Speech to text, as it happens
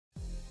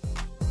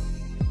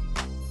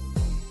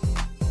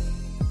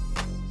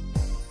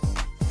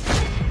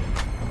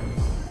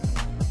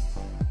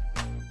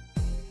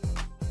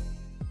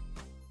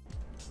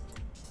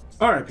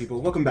Alright people,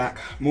 welcome back.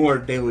 More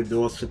Daily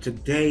Duels. So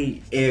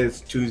today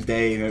is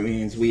Tuesday. That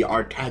means we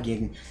are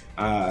tagging,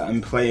 I'm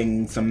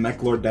playing some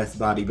Meklord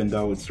Deskbot, even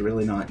though it's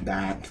really not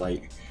that,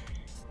 like,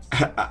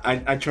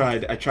 I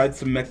tried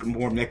some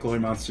more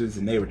Meklord monsters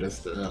and they were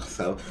just, ugh.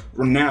 So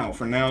for now,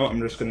 I'm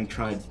just gonna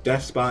try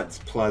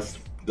Deskbots plus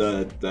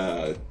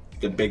the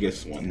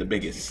biggest one, the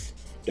biggest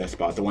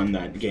Deskbot, the one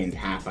that gains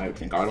half, I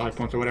think, our life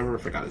points or whatever. I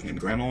forgot his name,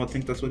 Granol, I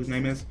think that's what his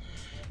name is.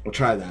 We'll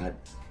try that.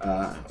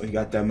 We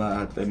got them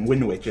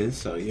wind witches,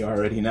 so you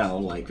already know,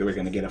 like, we're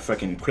gonna get a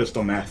freaking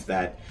crystal meth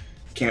that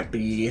can't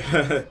be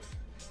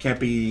can't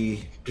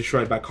be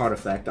destroyed by card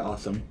effect.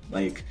 Awesome.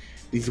 Like,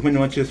 these wind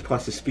witches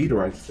plus the speed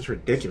roar, it's just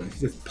ridiculous.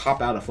 You just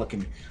pop out a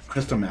fucking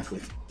crystal meth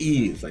with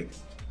ease. Like,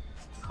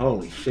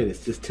 holy shit,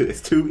 it's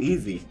too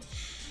easy.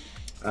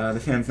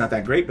 This hand's not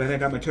that great, but I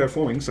got my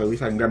terraforming, so at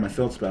least I can grab my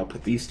field spell,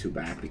 put these two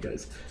back,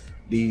 because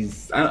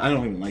these I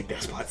don't even like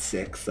Deskbot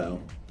 6, so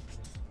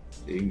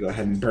you can go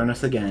ahead and burn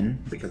us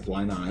again, because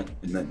why not?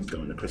 And then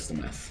go into Crystal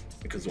Meth,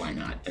 because why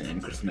not? And then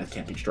Crystal Meth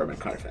can't be destroyed by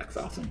card effects.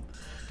 Awesome.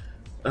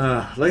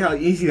 Look how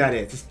easy that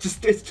is.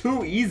 It's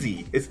too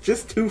easy. It's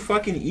just too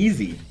fucking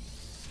easy.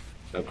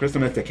 So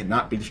Crystal Meth that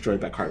cannot be destroyed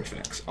by card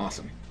effects.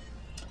 Awesome.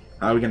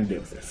 How are we gonna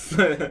deal with this?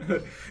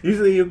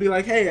 Usually you'll be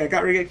like, hey, I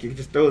got Regeki. You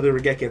just throw the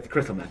Regeki at the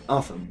Crystal Meth.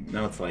 Awesome.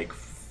 Now it's like,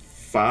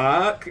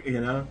 fuck,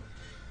 you know?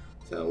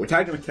 So we're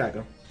tagging with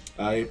Tiago.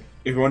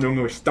 If you're wondering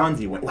where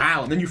Stanzi went,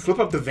 wow, and then you flip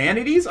up the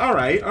vanities?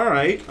 Alright.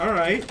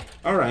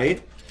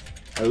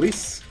 At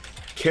least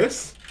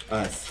kiss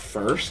us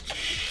first.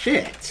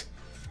 Shit.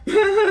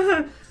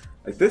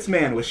 Like, this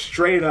man was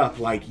straight up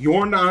like,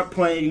 you're not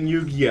playing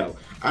Yu-Gi-Oh!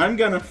 I'm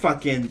gonna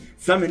fucking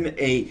summon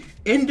a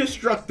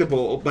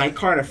indestructible by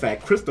card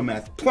effect crystal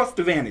meth plus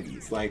the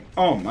vanities. Like,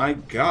 oh my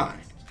god.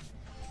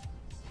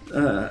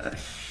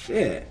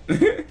 Shit.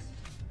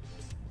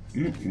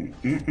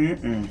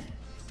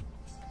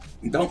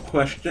 Don't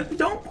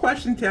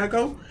question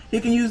Tiago. He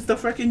can use the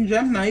freaking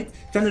Gem Knight,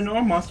 send a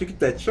normal monster, get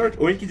that search,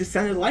 or he can just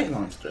send a light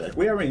monster. Like,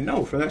 we already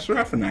know for that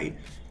Zefra Knight.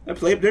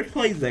 There's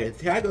plays there.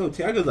 Tiago's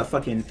a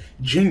fucking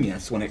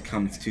genius when it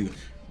comes to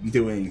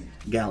doing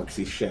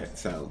galaxy shit.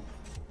 So,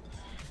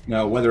 you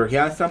know, whether he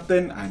has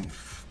something,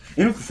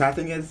 you know what the sad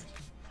thing is?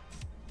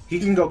 He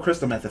can go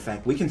Crystal Meth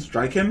effect. We can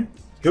strike him.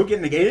 He'll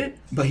get negated,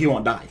 but he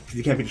won't die because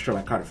he can't be destroyed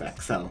by card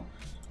effect. So,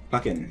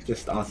 fucking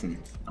just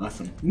awesome.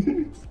 This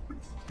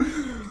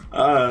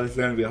is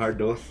gonna be a hard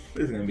duel.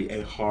 This is gonna be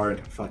a hard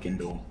fucking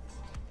duel.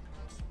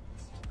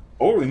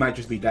 Or we might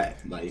just be dead.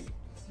 Like,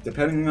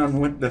 depending on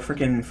what the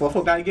freaking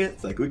Fluffle guy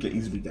gets, like, we could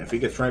easily be dead. If he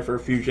gets Strife for a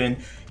Fusion,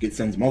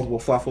 sends multiple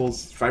Fluffles,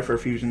 Strife for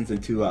Fusions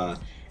into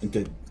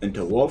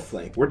Wolf,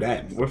 like, we're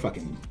dead. We're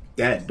fucking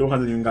dead. Duel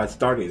hasn't even got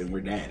started and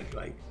we're dead.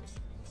 Like,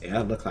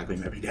 yeah, it looks like we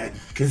might be dead.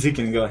 Because he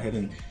can go ahead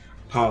and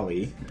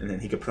poly, and then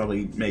he could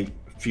probably make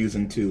fuse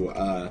into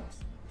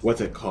what's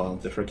it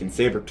called? The freaking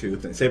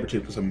Sabertooth, and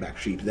Sabertooth will summon back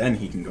Sheep. Then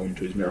he can go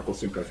into his Miracle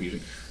Synchro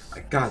Fusion.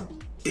 Like, god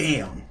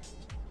damn.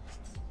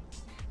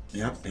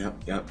 Yep.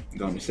 Got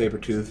me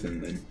Sabertooth,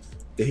 and then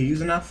did he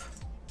use enough?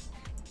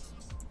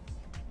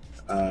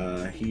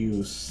 He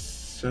used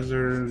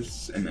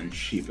Scissors and then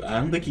Sheep. I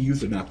don't think he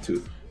used enough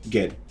to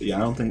get. Yeah, I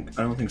don't think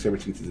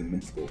Sabertooth is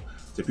invincible.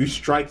 So if you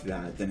strike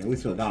that, then at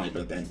least he'll die.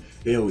 But then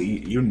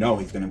you know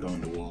he's gonna go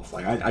into Wolf.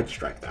 Like, I'd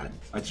strike that.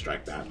 I'd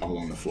strike that all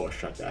on the floor.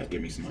 Strike that.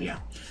 Give me some. Yeah.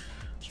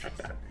 Strike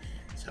that.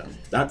 So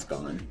that's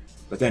gone.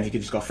 But then he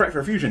could just go Fright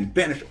for Fusion,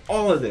 banish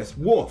all of this.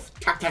 Wolf,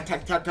 tap,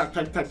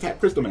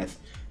 Crystal Meth.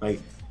 Like,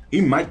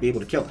 he might be able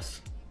to kill us.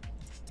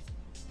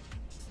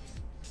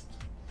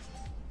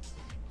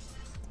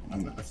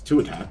 That's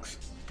 2 attacks.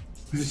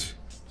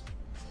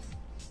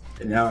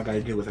 And now I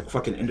gotta deal with a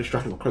fucking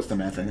indestructible Crystal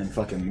Meth and then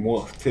fucking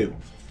Wolf too.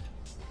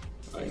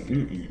 Like,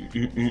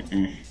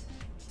 We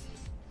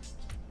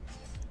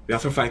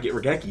also fight get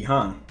Regeki,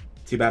 huh?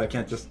 Too bad I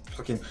can't just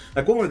fucking,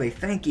 like, what were they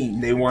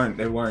thinking? They weren't,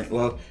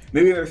 well,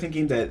 maybe they were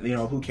thinking that, you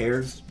know, who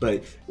cares,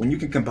 but when you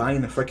can combine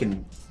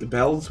the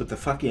bells with the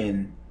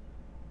fucking,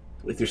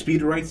 with your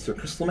speed rights to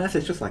Crystal Meth,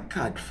 it's just like,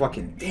 god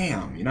fucking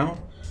damn, you know?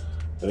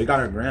 So we got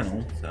our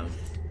Granol, so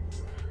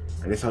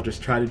I guess I'll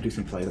just try to do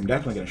some plays. I'm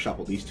definitely gonna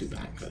shuffle these 2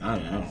 back, but I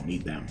don't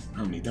need them. I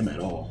don't need them at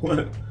all.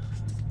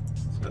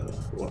 So,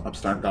 well,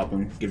 Upstart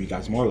Goblin, give you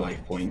guys more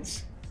life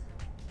points.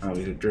 Oh,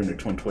 we did during the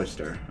Twin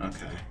Twister,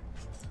 okay.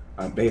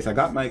 Base, I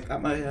got my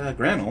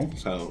Granol,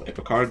 so if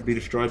a card be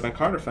destroyed by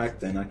card effect,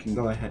 then I can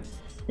go ahead.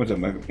 What's up?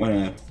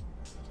 When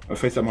a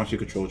face that monster you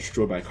control is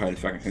destroyed by a card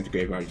effect into the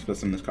graveyard, you split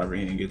some of this card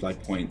and get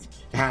life points.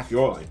 Half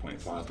your life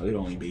points, so it'd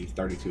only be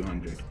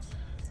 3,200.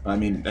 I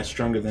mean, that's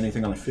stronger than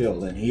anything on the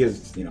field, and he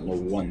is, you know,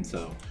 level 1,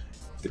 so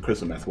the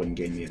Crystal Meth wouldn't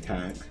gain the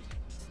attack.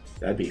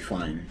 That'd be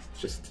fine.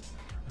 It's just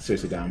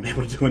seriously down, be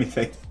able to do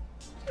anything.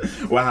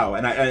 Wow,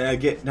 and I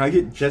get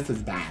just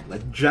as bad,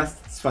 like,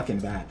 just as fucking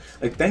bad.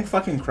 Like, thank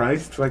fucking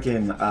Christ,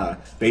 fucking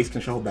base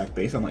can shuffle back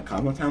base on like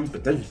combo towns,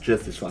 but that is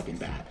just as fucking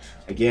bad.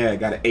 Like, yeah, I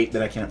got an 8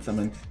 that I can't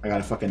summon. I got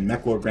a fucking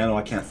Meklord Granol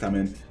I can't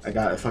summon. I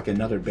got a fucking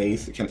another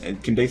base.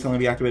 Can base only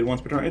be activated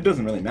once per turn? It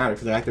doesn't really matter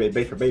because I activate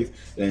base for base,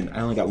 then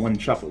I only got 1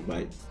 shuffle.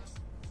 But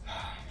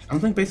I don't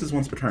think base is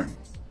once per turn.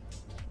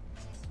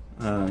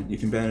 You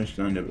can banish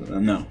no,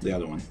 the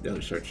other one, the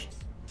other search.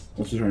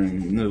 Once per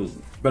turn, no,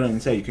 better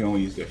than say you can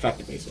only use the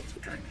effective base once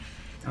per turn.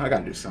 I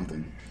gotta do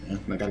something. Yeah,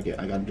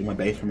 I gotta do my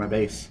base for my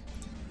base.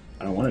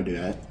 I don't want to do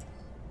that.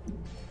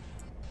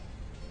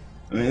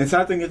 I mean, the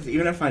sad thing is,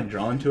 even if I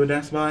draw into a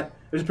Deskbot,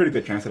 there's a pretty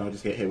good chance that I'll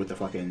just get hit with the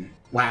fucking...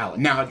 Wow,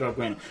 now I draw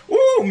Grand.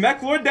 Ooh,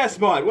 Meklord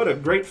Deskbot! What a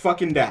great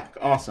fucking deck.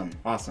 Awesome,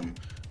 awesome.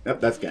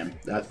 Yep, that's game.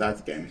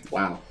 That's game.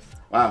 Wow.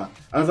 Wow.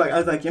 I was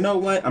like, you know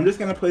what? I'm just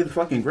gonna play the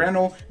fucking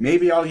Granule.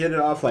 Maybe I'll hit it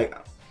off, like...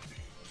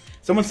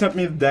 Someone sent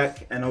me the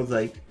deck, and I was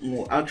like,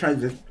 well, I'll try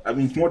this. I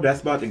mean, it's more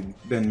Deskbot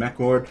than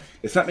Meklord.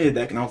 They sent me the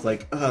deck, and I was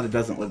like, oh, that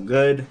doesn't look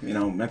good. You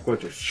know,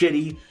 Meklords are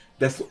shitty.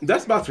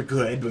 Deskbots are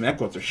good, but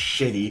Meklords are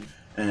shitty.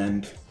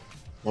 And...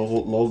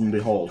 Lo and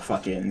behold,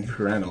 fucking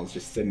Reynolds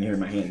just sitting here in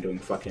my hand doing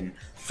fucking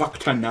fuck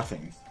ton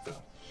nothing.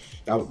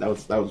 So that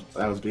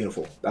was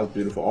beautiful. That was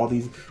beautiful. All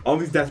these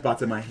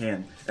Deskbots in my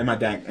hand in my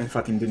deck and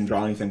fucking didn't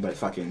draw anything but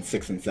fucking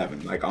 6 and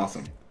 7. Like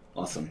awesome,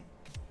 awesome.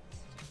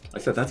 I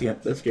said that's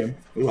it. This game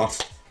we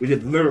lost. We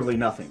did literally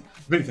nothing.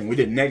 If anything, we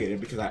did negative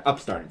because I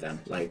upstarted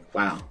them. Like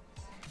wow,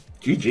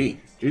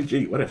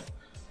 GG. What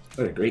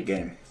a great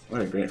game.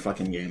 What a great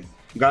fucking game.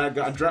 I'm glad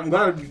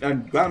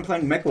I'm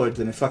playing Meklords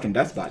in this fucking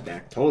Deskbot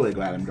deck. Totally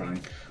glad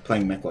I'm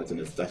playing Meklords in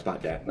this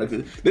Deskbot deck. Like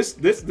this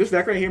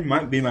deck right here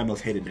might be my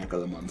most hated deck of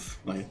the month.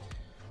 Like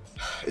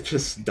it's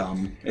just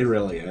dumb. It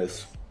really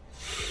is.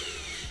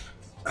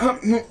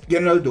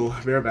 Get another duel.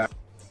 Be right back.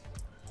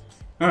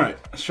 All right,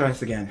 let's try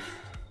this again.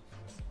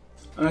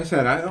 Like I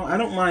said, I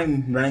don't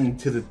mind running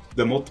to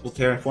the multiple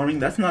terraforming.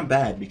 That's not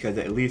bad because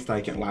at least I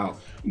can, wow,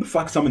 who the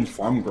fuck summons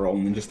Farm Girl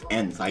and then just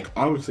ends? Like,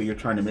 obviously you're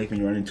trying to make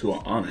me run into an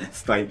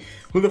Honest. Like,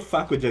 who the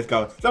fuck would just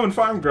go, summon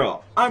Farm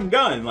Girl, I'm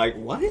done? Like,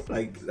 what?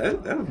 Like,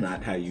 that was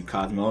not how you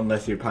Cosmo,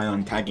 unless you're planning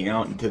on tagging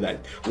out into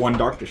that one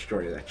Dark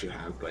Destroyer that you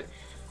have. But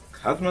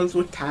Cosmos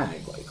would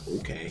tag, like,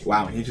 okay.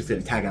 Wow, he just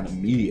didn't tag out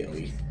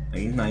immediately.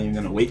 Like, he's not even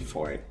gonna wait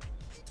for it.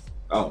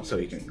 Oh, so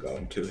he can go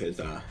into his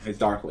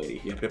Dark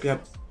Lady. Yep.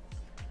 Yep.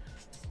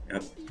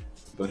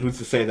 But who's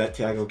to say that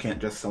Tiago can't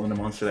just summon a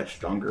monster that's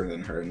stronger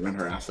than her and run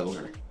her ass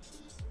over?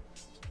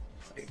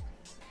 Like,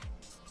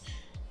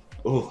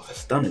 oh, the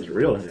stun is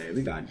real today.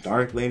 We got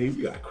Dark Lady,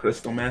 we got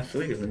Crystal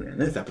Master. In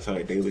this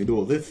episode of Daily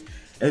Duels, this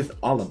is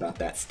all about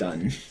that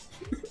stun.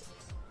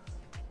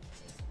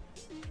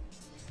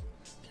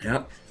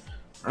 Yep.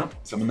 Oh,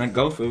 summon that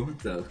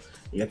Gofu. So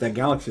you get that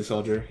Galaxy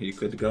Soldier. You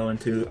could go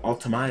into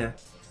Altamaya.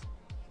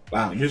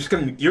 Wow, you're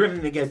gonna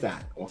negate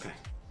that. Okay.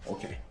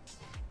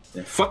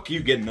 Then fuck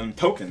you getting them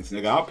tokens,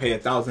 nigga. I'll pay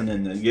 1,000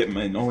 and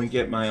then only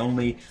get my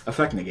only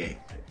effect negate.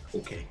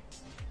 Okay.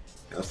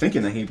 I was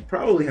thinking that he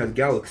probably has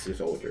Galaxy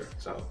Soldier,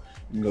 so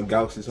you can go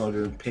Galaxy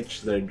Soldier,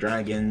 pitch the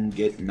dragon,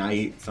 get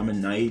Knight,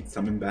 summon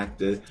back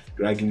the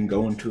dragon,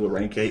 go into a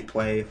rank 8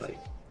 play. Like,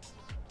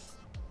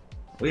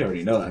 we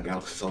already know that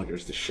Galaxy Soldier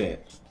is the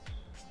shit.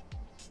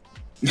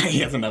 he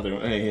has another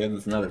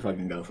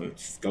fucking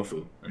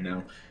Gofu, and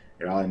now.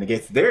 All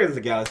negates. There is a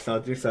Galaxy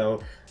Soldier,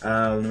 so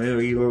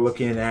maybe we're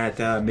looking at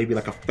maybe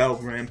like a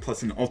Felgram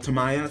plus an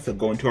Ultimaya, so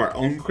go into our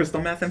own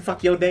Crystal Math and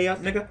fuck your day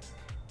up, nigga.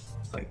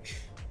 Like,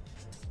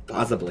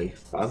 possibly.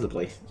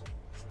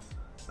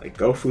 Like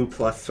Gofu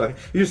plus fucking,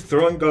 you just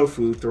throw in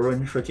Gofu, throw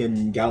in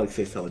freaking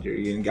Galaxy Soldier.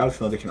 And Galaxy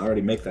Soldier can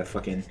already make that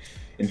fucking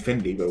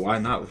Infinity, but why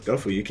not with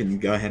Gofu? You can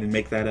go ahead and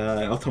make that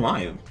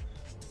Ultimaya.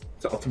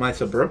 So Ultimaya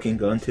so broken,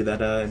 go into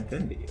that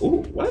Infinity.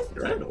 Ooh, what?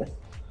 Randall?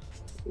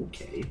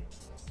 Okay.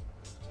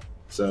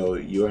 So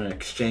you're gonna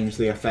exchange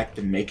the effect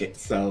and make it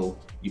so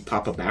you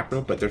pop a back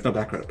row, but there's no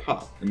back row to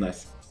pop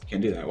unless you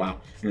can do that. Wow.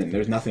 And then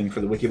there's nothing for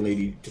the Wicked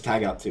Lady to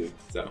tag out to.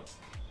 So,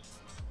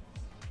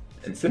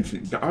 and since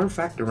the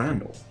artifact of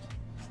Randall,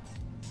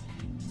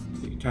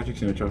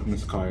 tactics in a from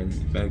this card,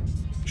 in fact,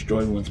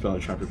 destroy one spell or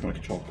trap from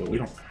control, but we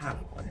don't have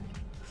one.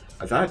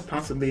 As I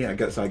possibly, I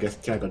guess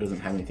Tiago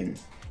doesn't have anything.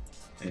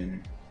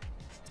 And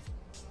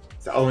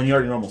so, oh, and he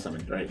already normal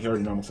summoned, right? He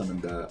already normal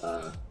summoned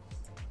the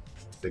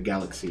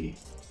Galaxy.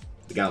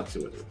 The Galaxy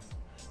Wizard.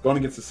 Going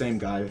against the same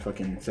guy,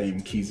 fucking same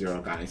Key Zero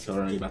guy, so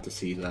we're already about to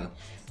see the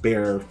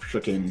bear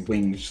freaking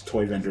wings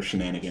toy vendor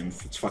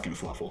shenanigans. It's fucking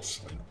fluffles.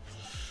 Like,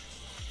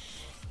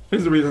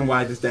 here's the reason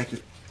why this deck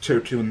is tier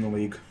 2 in the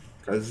league.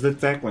 Because this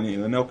deck, when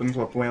it opens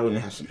up well, it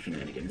has some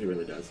shenanigans. It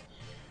really does.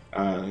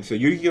 So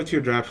Yu-Gi-Oh!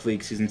 Tier Draft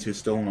League Season 2 is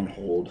still on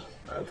hold.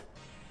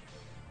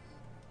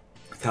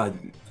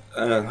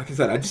 Like I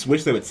said, I just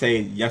wish they would say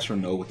yes or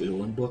no with the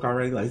dueling book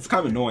already. Like, it's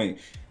kind of annoying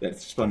that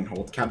it's just on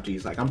hold. Cap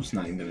G's like, I'm just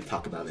not even going to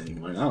talk about it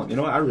anymore. You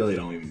know what? I really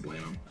don't even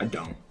blame him. I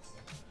don't.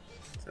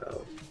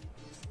 So,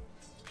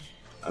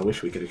 I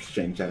wish we could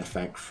exchange that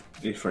effect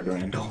for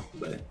Durandal,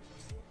 but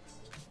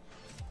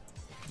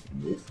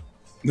nope.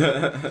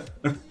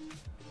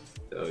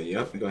 So,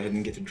 yep, go ahead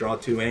and get to draw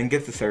 2 and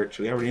get the search.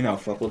 We already know,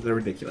 fuckles are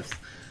ridiculous.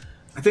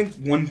 I think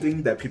one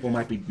thing that people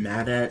might be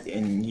mad at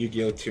in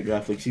Yu-Gi-Oh! Tier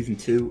Draft League Season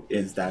 2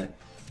 is that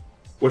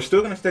we're still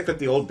going to stick with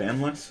the old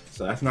ban list,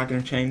 so that's not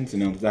going to change. You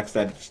know, the decks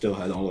that still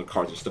has all the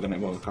cards are still going to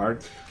have all the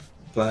cards.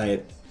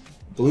 But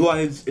Blue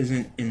Eyes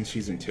isn't in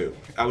Season 2.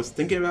 I was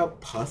thinking about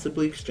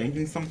possibly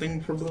exchanging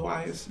something for Blue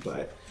Eyes,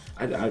 but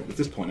at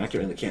this point, I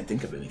really can't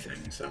think of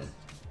anything, so...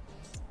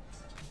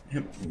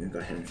 Yep, I'm gonna go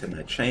ahead and send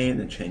that Chain,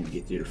 and Chain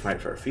gets you to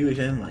fight for a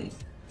fusion, like...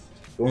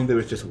 Going there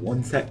was just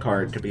one set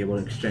card to be able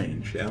to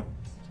exchange, yeah?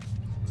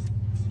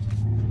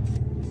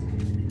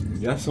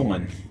 Just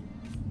one.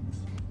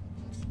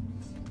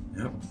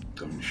 Yep,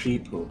 going to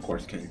Sheep, who of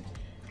course can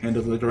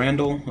handle the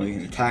Durandal, who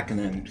can attack and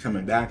then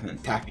coming back and then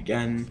attack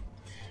again.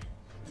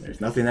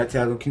 There's nothing that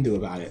Tiago can do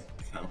about it,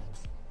 so.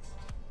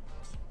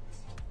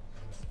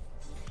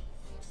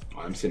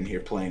 I'm sitting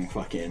here playing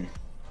fucking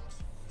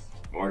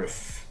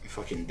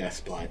fucking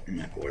Deskbot and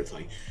Meklord's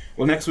like,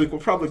 well, next week we'll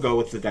probably go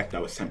with the deck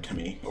that was sent to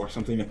me or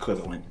something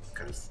equivalent,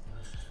 because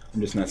I'm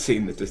just not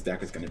seeing that this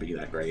deck is going to be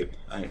that great.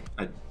 I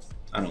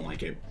don't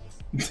like it.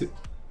 He's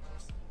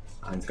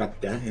got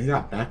that. He's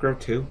got back row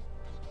too.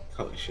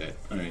 Holy shit!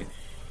 All right.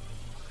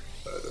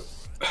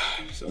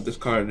 So this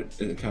card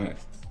is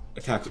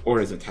attacks or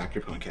is attack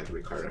your opponent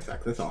category card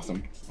effect. That's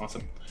awesome.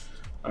 Awesome.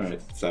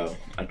 Alright, so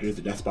I drew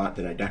the Deskbot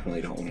that I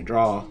definitely don't want to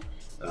draw.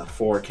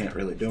 4 can't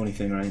really do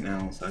anything right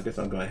now, so I guess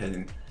I'll go ahead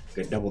and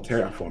get double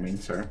terraforming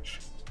search.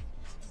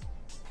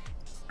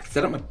 I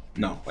set up my...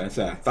 No, like I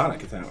said, I thought I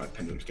could set up my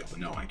pendulum skill, but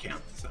no, I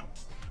can't, so...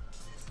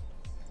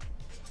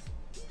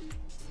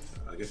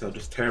 I guess I'll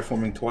just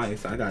terraforming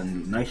twice. I got a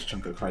nice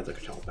chunk of cards I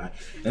could shuffle back.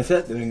 And the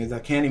sad thing is I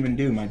can't even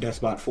do my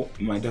Deskbot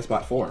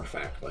 4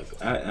 effect. Like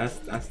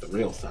that's the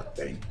real suck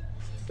thing.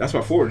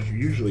 Deskbot 4 is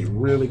usually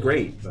really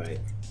great, but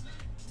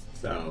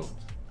so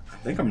I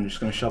think I'm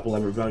just gonna shuffle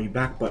every value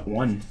back but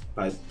one,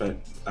 but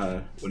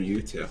one of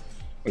you two,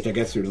 which I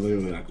guess are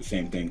literally like the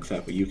same thing,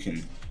 except for you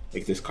can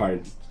make this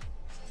card.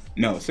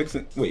 No,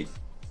 wait.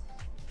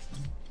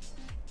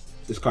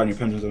 This card in your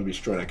pendulum will be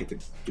destroyed. I get to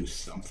do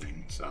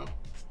something. So.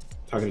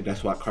 Target a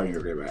Deskbot card in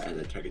your graveyard, add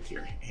a target to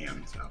your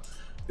hand, so I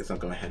guess I'll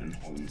go ahead and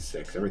hold in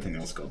 6. Everything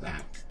else go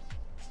back.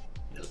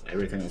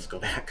 Everything else go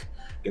back.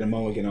 Get a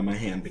mulligan on my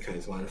hand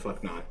because why the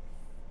fuck not?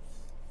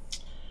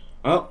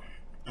 Oh,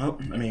 I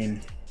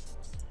mean,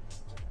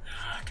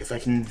 I guess I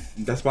can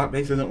Deskbot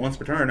base isn't once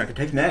per turn. I could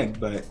take an egg,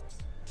 but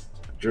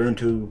I drew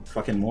into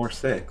fucking more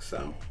 6,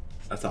 so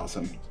that's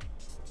awesome.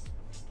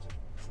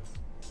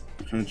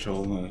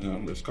 Potential,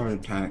 this card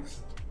attacks.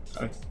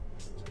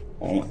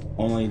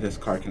 Only this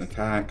card can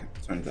attack.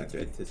 Turns out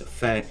its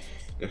effect.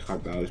 This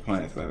card battle is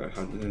playing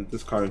effect.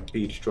 This card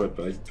be destroyed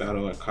by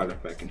battle a card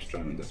effect and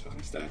destroyed on this one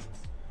instead.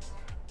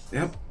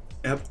 Yep.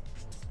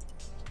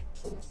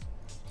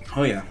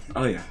 Oh yeah.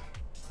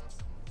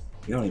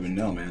 You don't even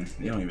know, man.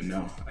 You don't even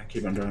know. I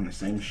keep on drawing the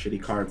same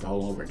shitty cards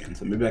all over again.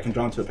 So maybe I can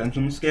draw into a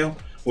pendulum scale.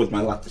 With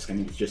my luck, this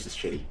game is just as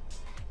shitty.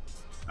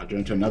 I drew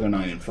into another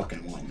 9 and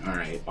fucking 1.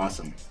 Alright,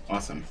 awesome.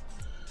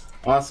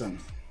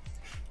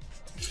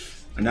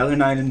 Another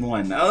 9 and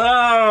 1.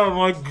 Oh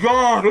my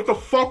god, what the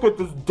fuck with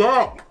this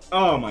deck?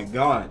 Oh my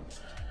god.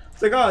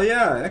 It's like, oh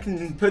yeah, I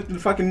can put the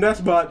fucking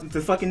Deskbot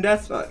into fucking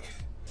Deskbot.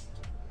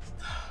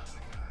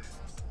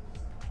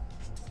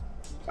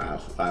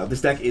 Wow,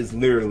 this deck is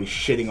literally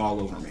shitting all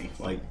over me.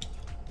 Like,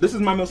 this is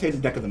my most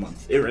hated deck of the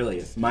month. It really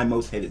is. My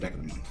most hated deck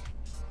of the month.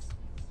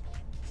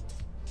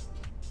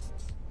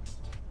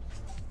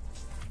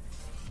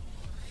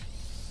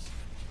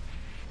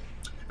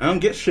 I don't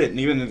get shit,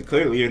 and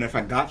clearly, even if I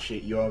got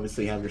shit, you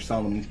obviously have your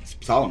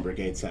Solemn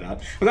Brigade set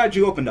up. I'm glad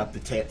you opened up the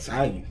tits.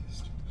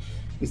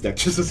 This deck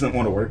just doesn't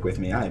want to work with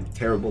me. I have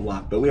terrible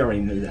luck, but we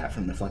already knew that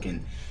from the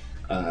fucking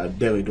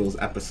Daily Duels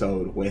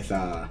episode with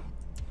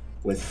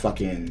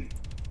fucking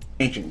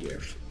Ancient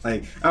Gears.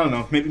 Like, I don't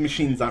know, maybe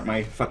machines aren't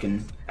my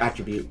fucking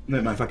attribute,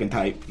 my fucking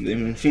type.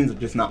 Machines are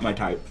just not my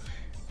type.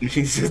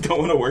 Machines just don't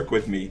want to work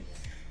with me.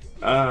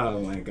 Oh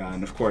my god,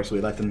 and of course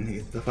we let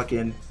them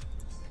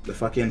the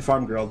fucking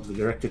farm girl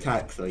direct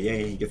attack, so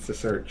yay, he gets to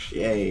search,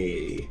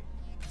 yay.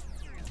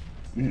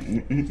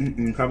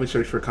 Probably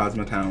search for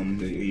Cosmotown.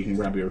 You can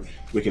grab your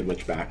Wicked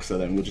Witch back, so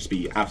then we'll just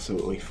be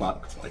absolutely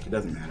fucked. Like, it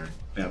doesn't matter.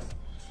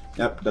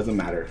 Yep, doesn't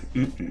matter.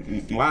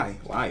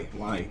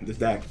 Why? This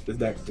deck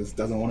just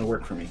doesn't want to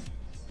work for me.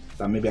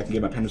 So maybe I can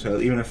get my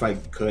Pendulum, even if I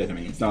could. I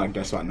mean, it's not like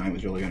Deskbot 9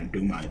 was really gonna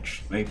do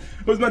much. Like,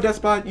 it was my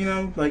Deskbot,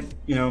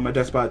 my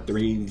Deskbot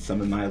 3,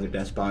 some of my other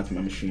Despots,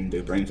 my machine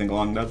dupe, or anything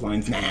along those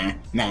lines.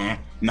 Nah,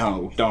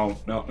 no,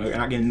 don't, no, I'm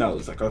not getting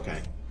those. Like,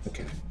 okay.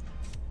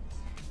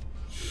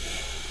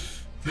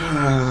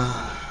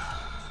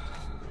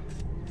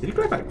 Did he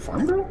grab back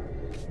Farm Girl?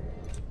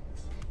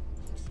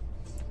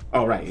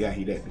 Oh, right, yeah,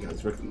 he did,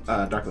 because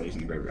Dark Lady's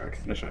in the graveyard.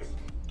 That's right.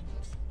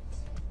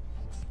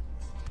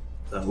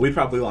 So we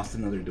probably lost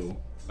another duel.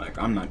 Like,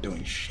 I'm not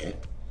doing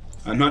shit.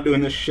 I'm not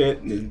doing this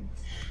shit.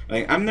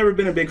 Like, I've never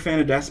been a big fan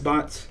of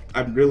Deskbots.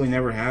 I really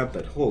never have,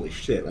 but holy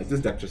shit, like,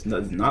 this deck just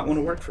does not want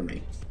to work for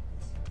me.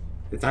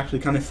 It's actually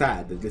kind of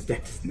sad that this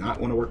deck does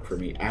not want to work for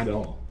me at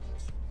all.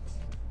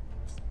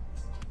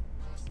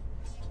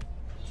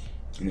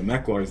 And the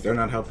Meklords, they're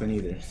not helping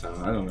either, so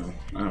I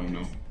don't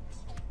know.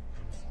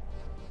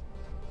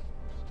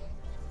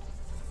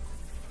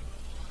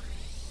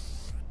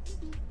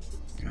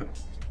 Yep.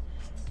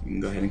 You can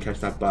go ahead and catch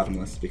that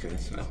bottomless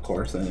because, of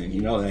course, and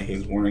you know that he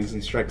has warnings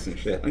and strikes and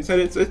shit. Like I said,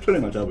 it's pretty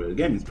much over. The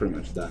game is pretty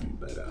much done,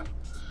 but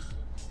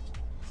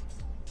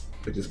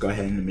we just go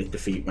ahead and make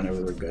defeat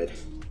whenever we're good.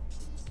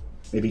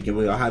 Maybe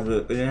we'll have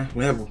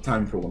we have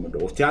time for one more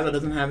duel. If Tiago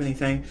doesn't have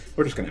anything,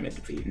 we're just gonna make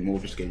defeat and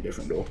we'll just get a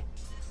different duel.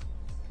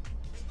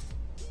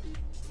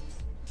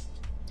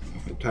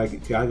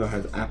 If Tiago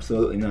has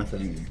absolutely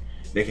nothing,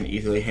 they can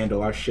easily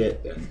handle our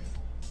shit, then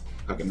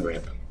fucking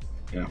rip,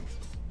 you know.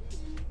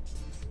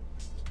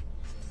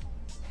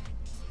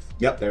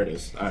 Yep, there it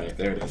is. Alright,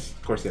 there it is.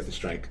 Of course he had to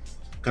strike.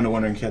 Kinda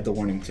wondering if he had the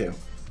warning too.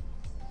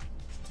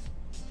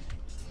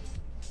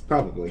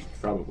 Probably.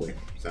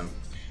 So,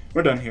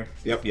 we're done here.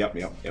 Yep,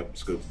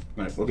 scoop.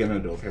 Alright, we'll get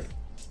another duel here.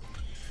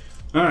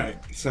 Alright,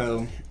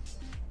 so,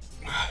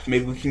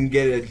 maybe we can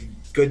get a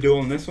good duel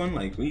in this one.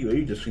 Like,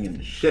 we just swinging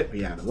the shit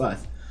out of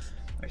us.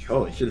 Like,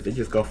 holy shit, if they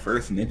just go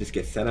first and then just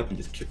get set up and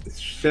just kick the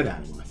shit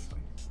out of us.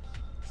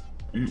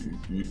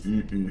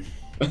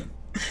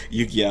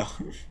 Yu-Gi-Oh!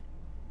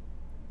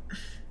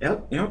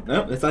 Yep,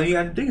 that's all you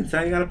gotta do. That's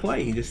how you gotta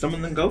play. You just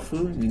summon the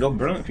Gofu, and you go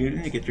Brilliant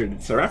Fusion, you get your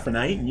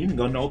Seraphonite, and you can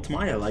go into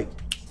Ultimaya like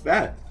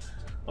that.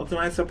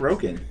 Ultimaya's so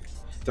broken.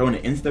 Throwing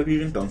an Insta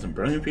Fusion, throwing some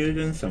Brilliant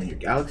Fusion, summon your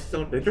Galaxy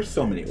Stone. There's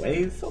so many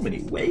ways,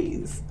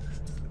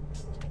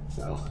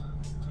 So,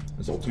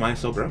 this Ultimaya is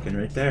so broken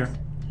right there.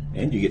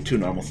 And you get 2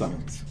 normal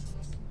summons.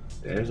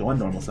 There's 1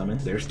 normal summon,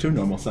 there's 2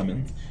 normal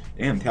summons.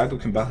 Damn, Tiago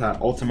can buff out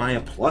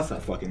Ultimaya plus a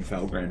fucking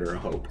Felgrand or a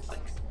Hope. Like,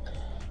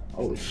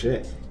 holy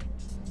shit.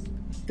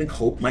 I think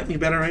Hope might be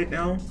better right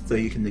now, so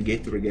you can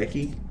negate the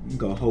Regeki. You can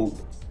go Hope,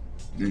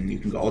 then you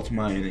can go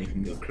Ultimaya, and then you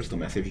can go Crystal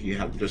Mess if you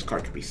have this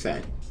card to be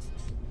set.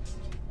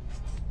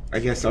 I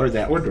guess, or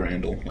that, or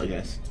Durandal, I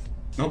guess.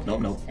 Nope,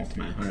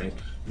 Ultimaya, alright.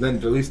 Then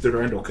at least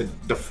Durandal could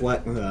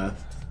deflect the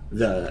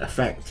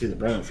effect to the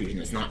Brilliant Fusion.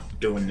 It's not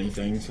doing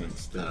anything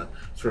since the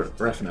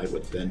Seraphonite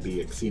would then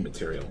be a C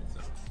material.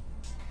 So.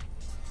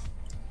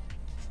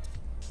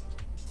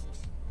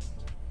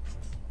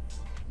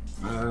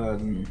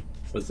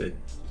 What's it?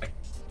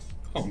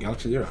 Oh,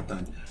 Galaxy Zero, I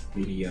thought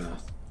maybe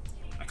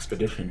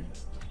Expedition.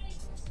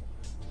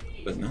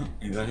 But no,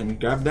 you go ahead and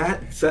grab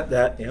that, set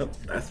that. Yep,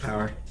 that's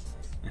power.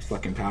 That's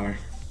fucking power.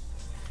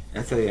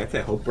 I'd say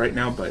Hope right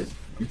now, but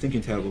I'm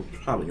thinking Tiago will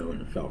probably go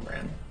into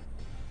Felgrand.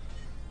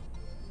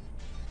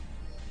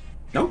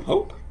 No,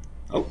 Hope.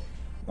 Oh,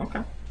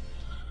 okay.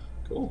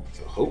 Cool.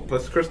 So Hope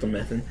plus Crystal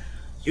Method.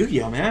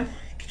 Yu-Gi-Oh, man.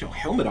 Get your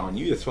helmet on.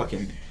 You just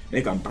fucking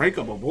make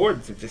unbreakable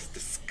boards. It's just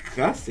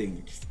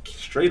disgusting. Just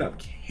straight up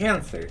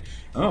cancer.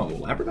 Oh,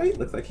 Labradite?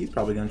 Looks like he's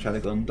probably gonna try to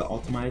go into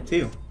Ultimate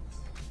too.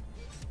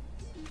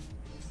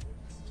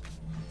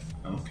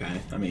 Okay,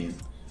 I mean,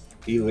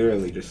 he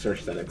literally just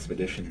searched that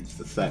Expeditions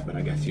to set, but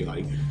I guess you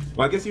like,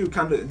 well, I guess you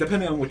kind of,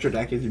 depending on what your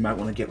deck is, you might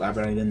want to get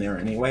Labradite in there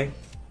anyway.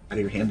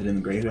 Either hand it in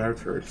the graveyard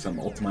for some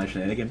Ultimate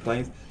shenanigan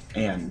plays,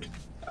 and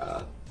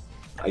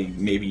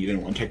maybe you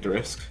didn't want to take the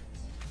risk.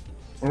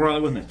 Or well,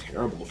 it wasn't a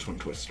terrible Twin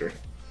Twister.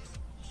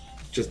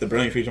 Just the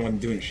Brilliant Fusion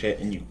wasn't doing shit,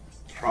 and you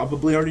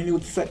probably already knew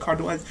what the set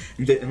card was,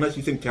 unless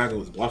you think Tiago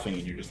was bluffing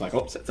and you're just like,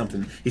 oh,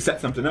 he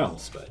set something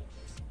else, but...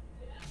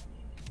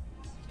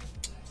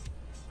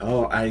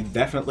 Oh, I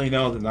definitely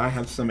know that I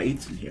have some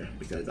 8s in here,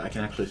 because I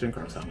can actually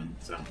Synchro Summon,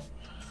 so...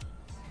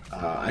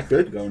 I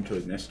could go into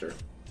Ignister.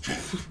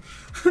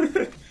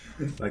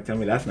 Like, tell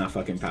me that's not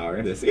fucking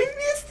power. This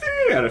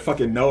Ignister out of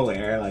fucking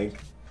nowhere, like,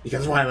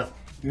 because why the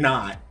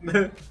not?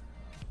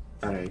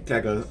 Alright,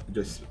 Tiago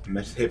just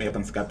hit me up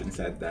on Skype and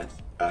said that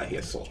he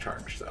has Soul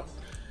Charge, so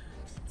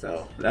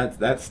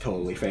that's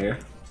totally fair.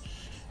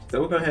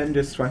 So we'll go ahead and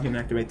just fucking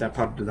activate that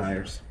Pot of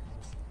Desires.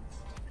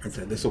 I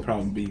said this will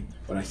probably be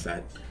what I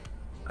said.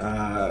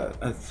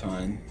 That's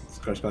fine. It's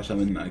card special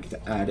summon. I get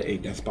to add a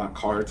Deskbot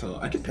card, so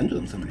I could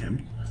Pendulum Summon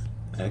him.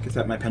 I could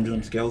set my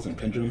Pendulum Scales and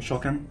Pendulum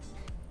Shulkin.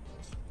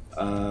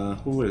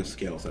 Who are the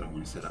scales that I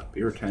want to set up?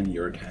 You're 10,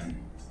 you're 10.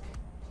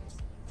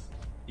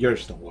 You're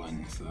just a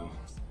 1, so...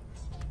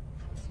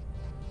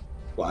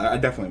 Well, I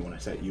definitely want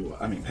to set you,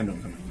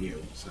 Pendulum Summon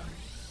you, so...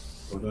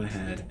 We'll go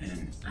ahead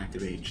and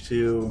activate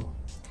you.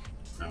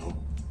 No.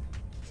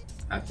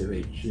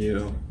 Activate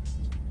you.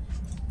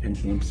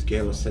 Pendulum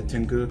Scale set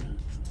Tengu.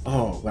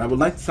 Oh, but I would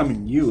like to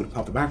summon you to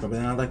pop the back, but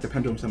then I'd like to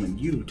Pendulum Summon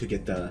you to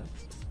get the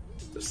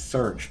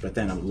Surge, but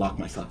then I would lock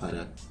myself out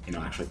of,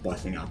 actually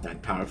busting out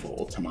that powerful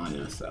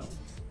Ultimaya, so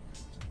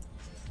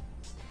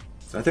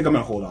I think I'm going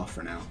to hold off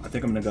for now. I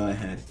think I'm going to go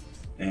ahead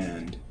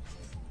and,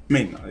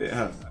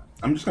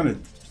 I'm just going to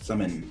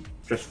summon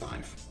just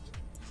 5.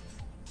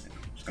 I'm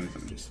just going to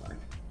summon just 5.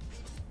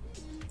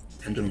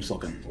 Pendulum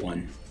Sulkin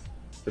 1.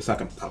 Just so I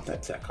can pop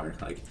that set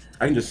card. Like,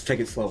 I can just take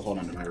it slow, hold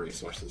on to my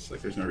resources.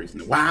 Like, there's no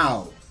reason to.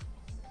 Wow!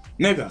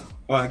 Nigga!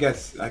 Well, I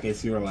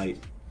guess you were like,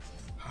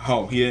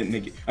 oh, he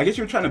didn't. I guess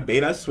you were trying to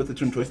bait us with the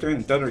Twin Twister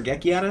and throw the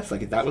Regeki at us?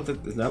 Like, is that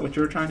what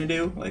you were trying to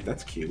do? Like,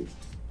 that's cute.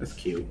 That's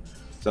cute.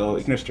 So,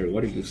 Ignister,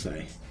 what do you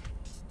say?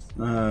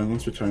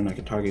 Once per turn, I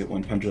can target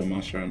 1 Pendulum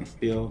monster on the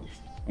field,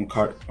 1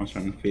 card monster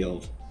on the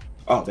field.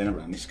 Oh, they never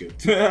mind, they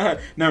scooped.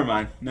 Never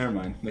mind,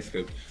 they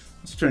scooped.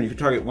 This turn, you can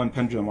target one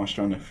pendulum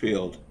monster on the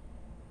field.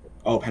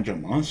 Oh,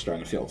 pendulum monster on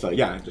the field. So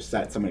yeah, just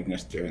set summon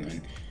Ignister and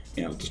then,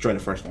 you know, destroy the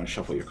first one,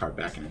 shuffle your card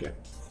back, and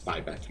get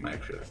 5 back to my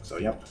extra deck. So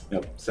yep,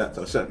 set.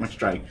 So set my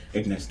strike,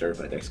 Ignister,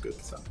 but that's good.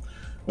 So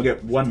we'll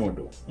get one more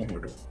duel. Be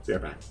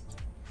right back.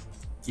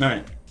 All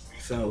right.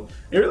 So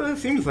it really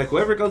seems like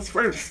whoever goes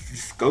first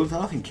just goes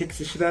off and kicks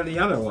the shit out of the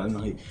other one.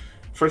 Like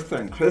first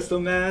turn Crystal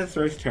Mass,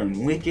 first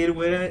turn Wicked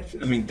Witch.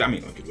 I mean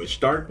Wicked Witch,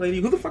 Dark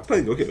Lady. Who the fuck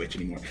plays Wicked Witch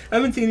anymore? I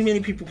haven't seen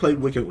many people play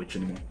Wicked Witch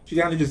anymore. She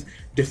kind of just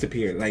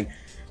disappeared. Like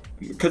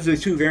because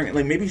there's two variants.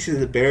 Like maybe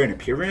she's a bear and a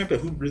pure variant,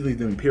 but who really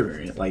doing pure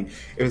variant? Like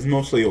it was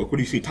mostly like, what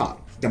do you see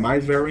top?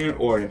 Demise variant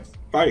or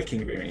Fire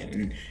King variant,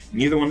 and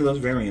neither one of those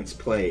variants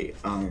play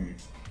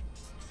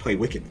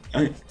Wicked.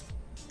 Play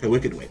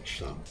Wicked Witch.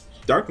 So.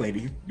 Dark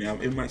Lady, now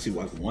it might see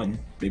like 1,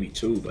 maybe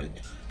 2, but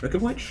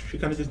Wicked Witch, she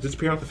kind of just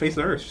disappeared off the face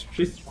of the earth.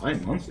 She's a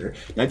fine monster.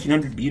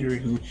 1900 beater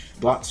who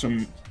blocks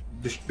from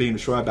being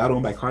destroyed by battle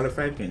by card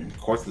effect, and of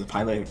course the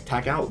pilot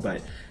attack out,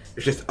 but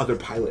it's just other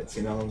pilots,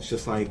 you know? It's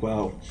just like,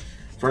 well,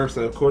 first,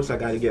 of course, I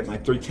got to get my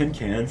 3 tin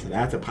cans, so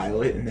that's a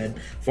pilot, and then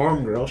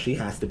Farm Girl, she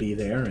has to be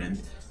there, and,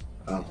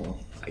 well,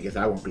 I guess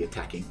I won't be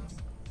attacking.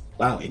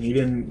 Wow, and you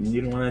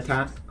didn't want to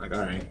attack? Like,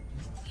 alright.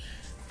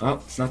 Well,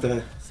 it's not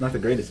the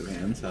greatest of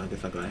hands, so I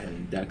guess I'll go ahead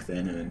and deck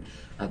then, and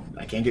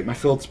I can't get my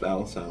field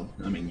spell, so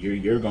I mean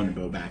you're going to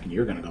go back and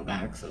you're going to go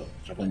back, so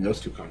shuffling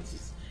those 2 cards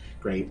is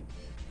great.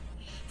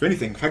 If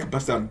anything, if I could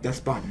bust out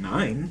Deskbot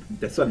 9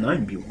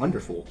 would be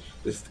wonderful.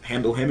 Just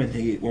handle him and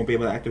he won't be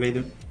able to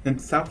activate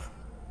himself.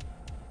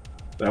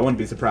 But I wouldn't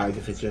be surprised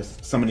if it's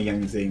just summon a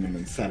Yang Zing and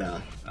then set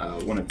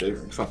one of their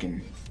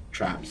fucking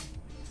traps.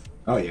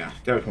 Oh yeah,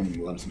 Terraforming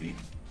loves me.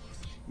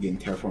 I'm getting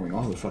Terraforming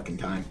all the fucking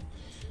time.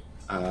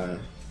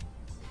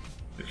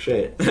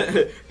 Shit.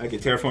 I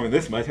get Terraforming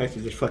this much, I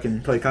should just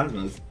fucking play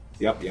Cosmos.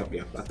 Yep.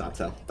 I thought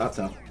so.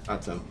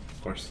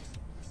 Of course.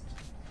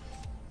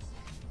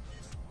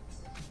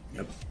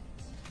 Yep.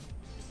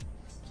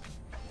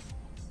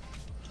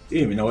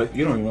 You know what?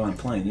 You don't even know I'm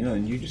playing. You know,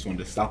 you just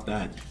wanted to stop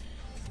that.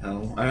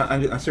 Hell,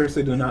 I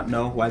seriously do not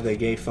know why they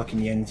gave fucking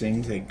Yang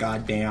Zings a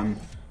goddamn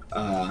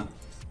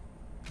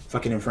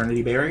fucking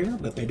Infernity Barrier,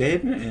 but they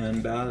did,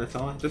 and that's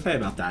all I have to say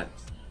about that.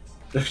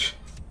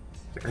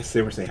 I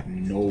seriously have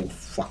no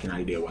fucking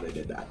idea why they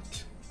did that.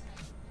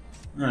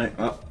 Alright,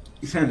 well,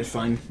 this hand is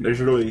fine.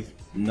 There's really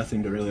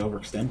nothing to really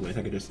overextend with.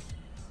 I could just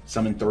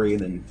summon 3,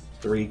 and then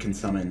 3 can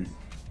summon...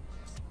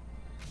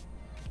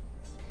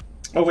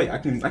 Oh wait, I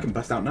can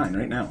bust out 9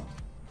 right now.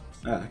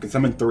 I can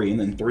summon 3, and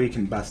then 3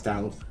 can bust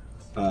out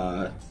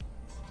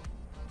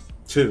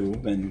 2,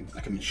 then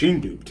I can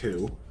machine dupe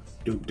 2.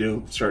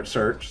 Dupe,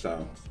 search,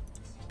 so...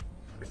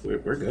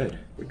 We're good.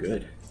 We're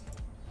good.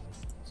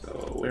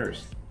 So,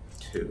 where's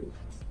 2?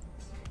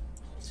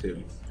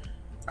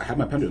 I have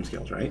my pendulum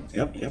scales, right?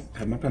 Yep, I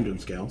have my pendulum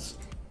scales.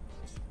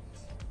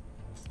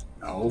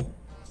 No.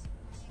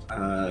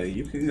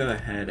 You can go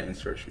ahead and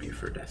search me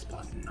for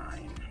Deskbot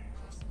 9.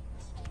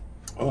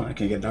 Oh, I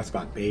can get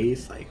Deskbot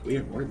base. Like,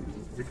 we're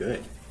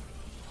good.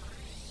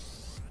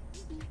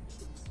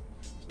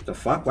 What the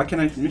fuck? Why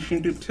can't I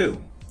machine dupe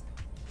 2?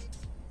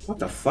 What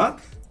the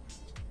fuck?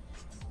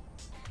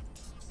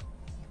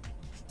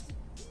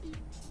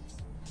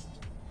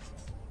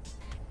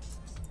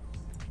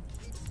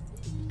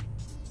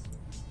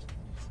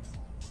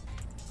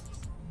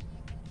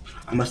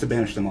 I must have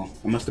banished them all.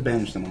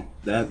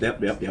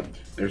 Yep.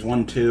 There's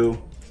 1,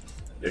 2.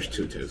 There's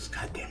 2 2s.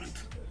 God damn it.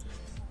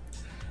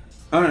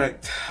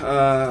 Alright.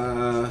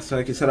 So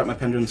I can set up my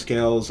pendulum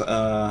scales.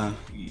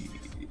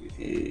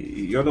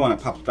 You're the one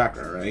that pops back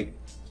there, right?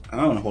 I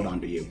don't want to hold on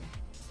to you.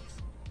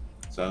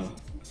 So,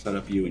 set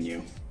up you and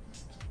you.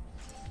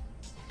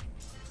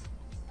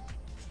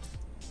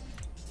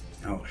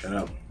 Oh, shut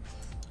up.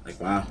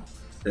 Like, wow.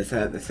 The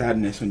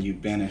sadness when you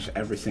banish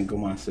every single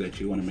monster that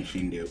you want to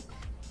machine do.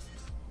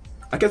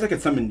 I guess I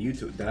could summon you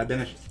too. Did I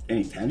banish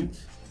any 10s?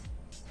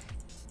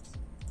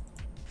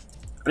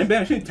 I didn't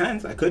banish any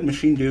 10s. I could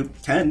machine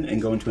dupe 10 and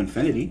go into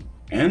Infinity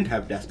and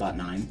have Deskbot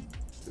 9.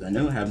 Because I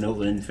know I have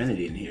Nova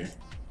Infinity in here.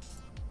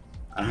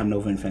 I don't have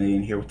Nova Infinity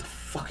in here. What the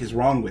fuck is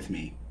wrong with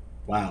me?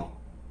 Wow.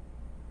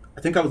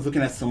 I think I was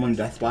looking at someone's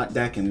Deskbot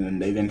deck and then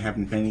they didn't have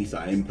Infinity, so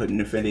I didn't put in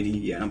Infinity.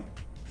 Yeah,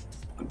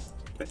 I'm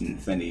putting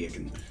Infinity. I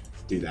can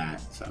do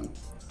that, so.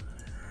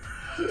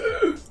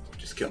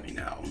 Just kill me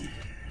now.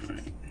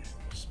 Alright.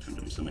 I'm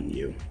gonna summon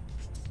you.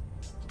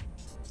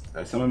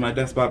 I summon my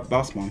Deskbot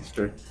boss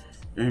monster.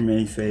 During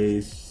main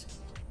phase,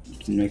 you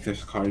can make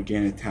this card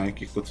gain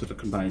attack equal to the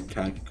combined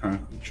attack you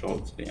currently control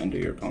to the end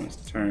of your opponent's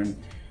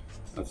turn.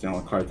 That's the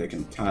only card they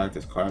can attack.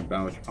 This card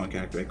battle with your opponent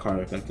can activate card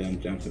effect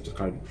and jumps if this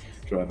card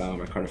destroy a battle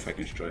by card effect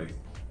and destroy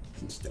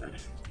instead.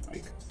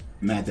 Like,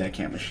 I'm mad that I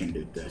can't machine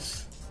dupe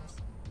this.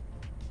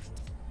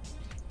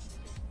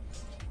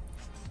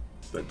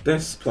 But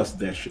this plus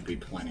this should be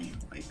plenty.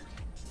 Like,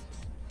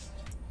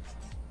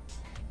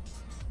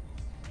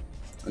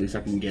 at least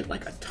I can get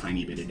like a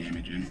tiny bit of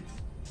damage in.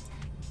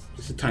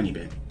 Just a tiny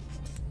bit.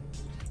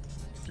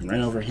 And right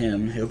over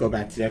him, he'll go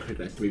back to the extra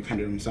deck to be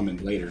pendulum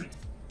summoned later.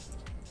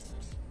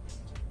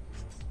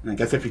 I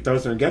guess if he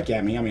throws their Gek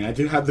at me, I mean, I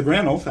do have the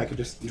Granules. I could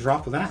just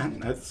drop that.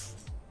 That's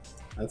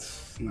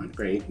not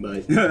great,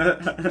 but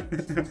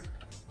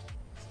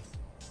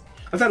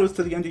I thought it was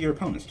to the end of your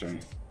opponent's turn.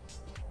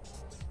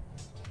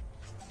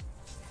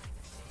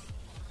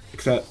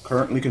 Except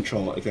currently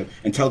control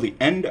until the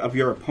end of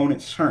your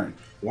opponent's turn.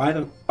 Why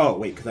the? Oh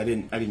wait, because I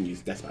didn't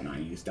use Deskbot 9. I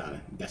used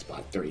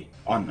Deskbot 3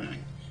 on 9. I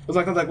was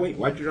like, wait,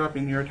 why'd you drop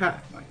in your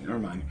attack? Like, never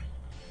mind.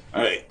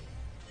 All right.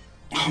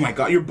 Oh my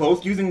God, you're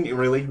both using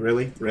really,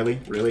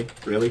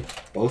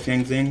 both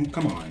Yang Zing.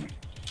 Come on,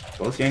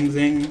 both Yang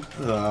Zing.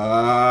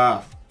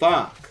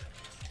 Fuck.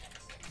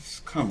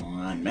 Come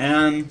on,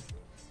 man.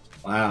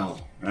 Wow.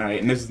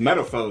 Alright, and this is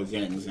Metafoes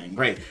Yang Zing.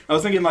 Great. I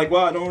was thinking, like,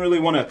 well, I don't really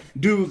want to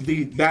do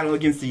the battle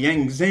against the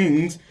Yang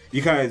Zings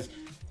because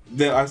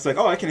I was like,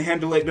 oh, I can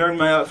handle it during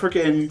my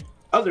freaking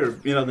other,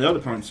 the other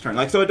opponent's turn.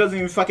 Like, so it doesn't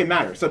even fucking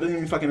matter. So it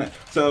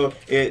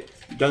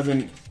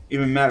doesn't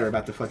even matter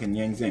about the fucking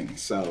Yang Zing.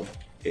 So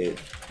it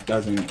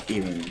doesn't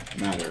even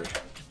matter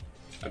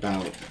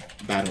about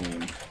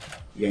battling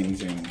Yang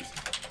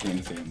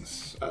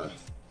Zings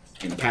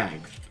in tag,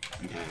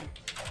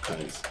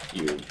 because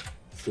you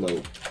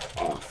float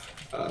off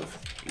of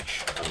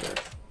each other.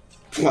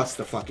 Plus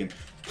the fucking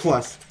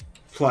plus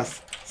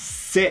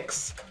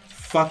 6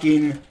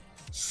 fucking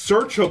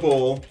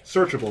searchable,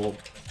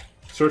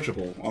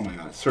 oh my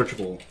God,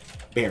 searchable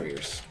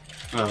barriers.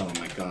 Oh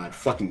my God,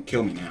 fucking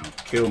kill me now.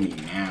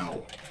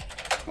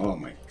 Oh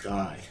my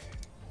God.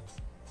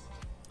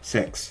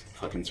 6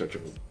 fucking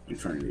searchable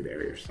infernity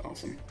barriers.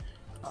 Awesome.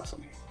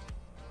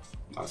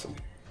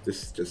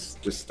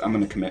 Just I'm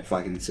gonna commit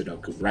fucking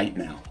Sudoku right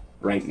now.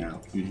 I'm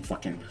gonna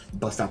fucking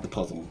bust out the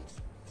puzzle.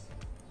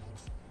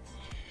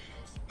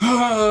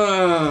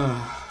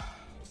 I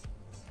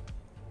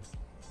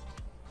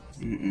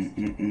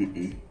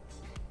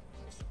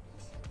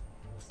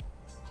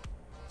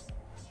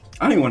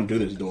don't even want to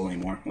do this duel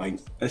anymore. Like,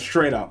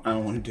 straight up, I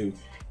don't want to do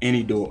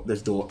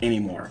this duel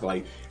anymore.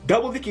 Like,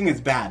 double dicking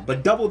is bad,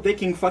 but double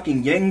dicking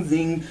fucking Yang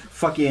Zing,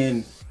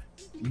 fucking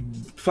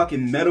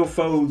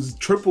Metafoes,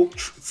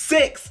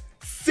 six,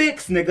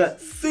 nigga,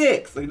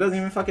 6. Like, it doesn't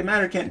even fucking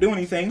matter. Can't do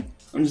anything.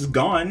 I'm just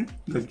gone.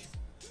 Like,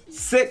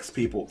 6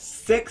 people,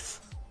 6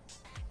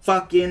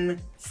 fucking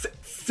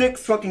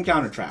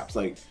counter traps.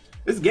 Like,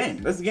 this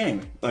game.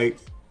 Like,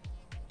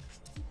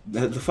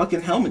 the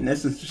fucking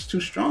helmetness is just too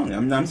strong.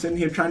 I'm sitting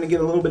here trying to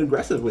get a little bit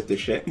aggressive with this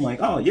shit. I'm like,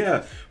 oh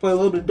yeah, play a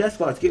little bit of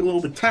Deskbots, get a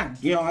little bit of attack.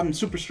 I'm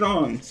super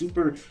strong,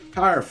 super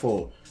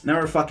powerful.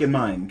 Never fucking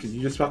mind, because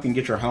you just fucking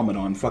get your helmet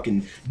on.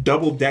 Fucking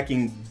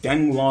double-decking,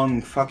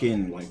 Denglong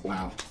fucking, like,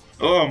 wow.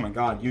 Oh my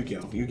God,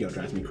 Yu-Gi-Oh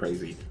drives me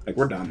crazy. Like,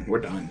 we're done.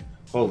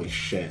 Holy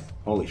shit,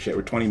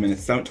 we're 27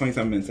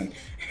 minutes in.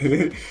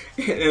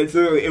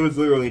 It was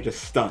literally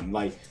just stunned.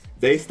 Like,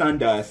 they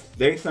stunned us,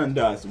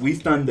 we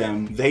stunned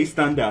them, they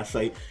stunned us.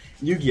 Like,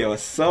 Yu-Gi-Oh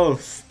is so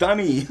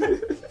stunny.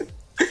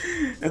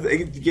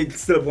 It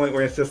gets to the point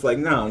where it's just like,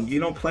 no,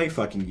 you don't play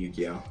fucking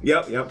Yu-Gi-Oh.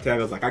 Yep,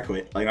 Tiago's like, I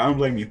quit. Like, I don't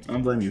blame you.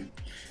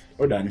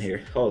 We're done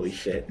here. Holy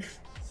shit.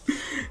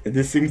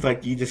 This seems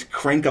like you just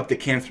crank up the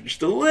cancer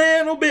just a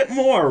little bit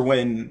more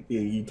when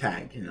you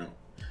tag,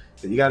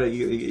 So you gotta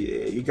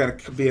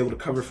be able to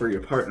cover for your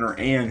partner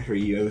and for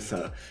you.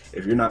 So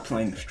if you're not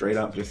playing straight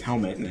up just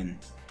helmet and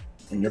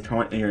your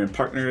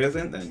partner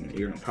isn't, then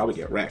you're gonna probably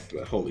get wrecked.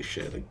 But holy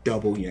shit, like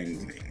double Yang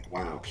Zing.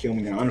 Wow, kill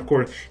me now. And of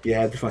course, you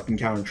have the fucking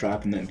counter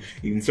trap, and then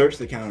you can search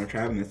the counter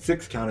trap, and then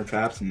 6 counter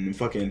traps, and then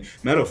fucking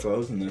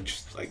Metafoes, and then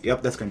just like,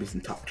 yep, that's gonna be some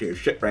top tier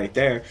shit right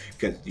there,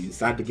 because you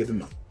decided to give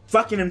them a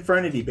fucking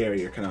Infernity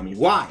Barrier, Konami.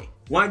 Why?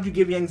 Why'd you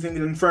give Yang Zing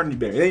an Infernity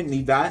Barrier? They didn't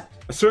need that.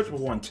 A searchable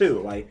one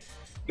too. Like,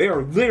 they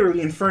are literally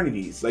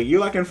Infernities. Like, you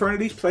like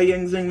Infernities? Play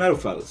Yang Zing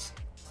Metafoes.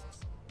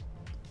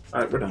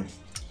 Alright, we're done.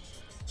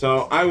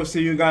 So, I will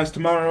see you guys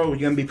tomorrow. We're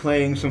gonna be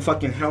playing some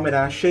fucking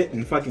helmet-ass shit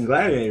and fucking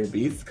Gladiator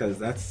beats, because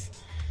that's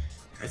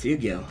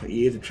Yu-Gi-Oh!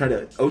 You either try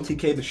to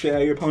OTK the shit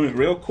out of your opponent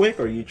real quick,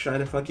 or you try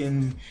to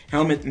fucking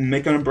helmet and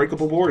make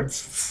unbreakable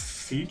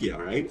boards. Yu-Gi-Oh!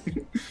 Right?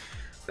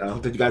 So, I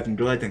hope that you guys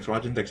enjoyed. Thanks for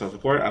watching. Thanks for all the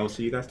support. I will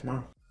see you guys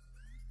tomorrow.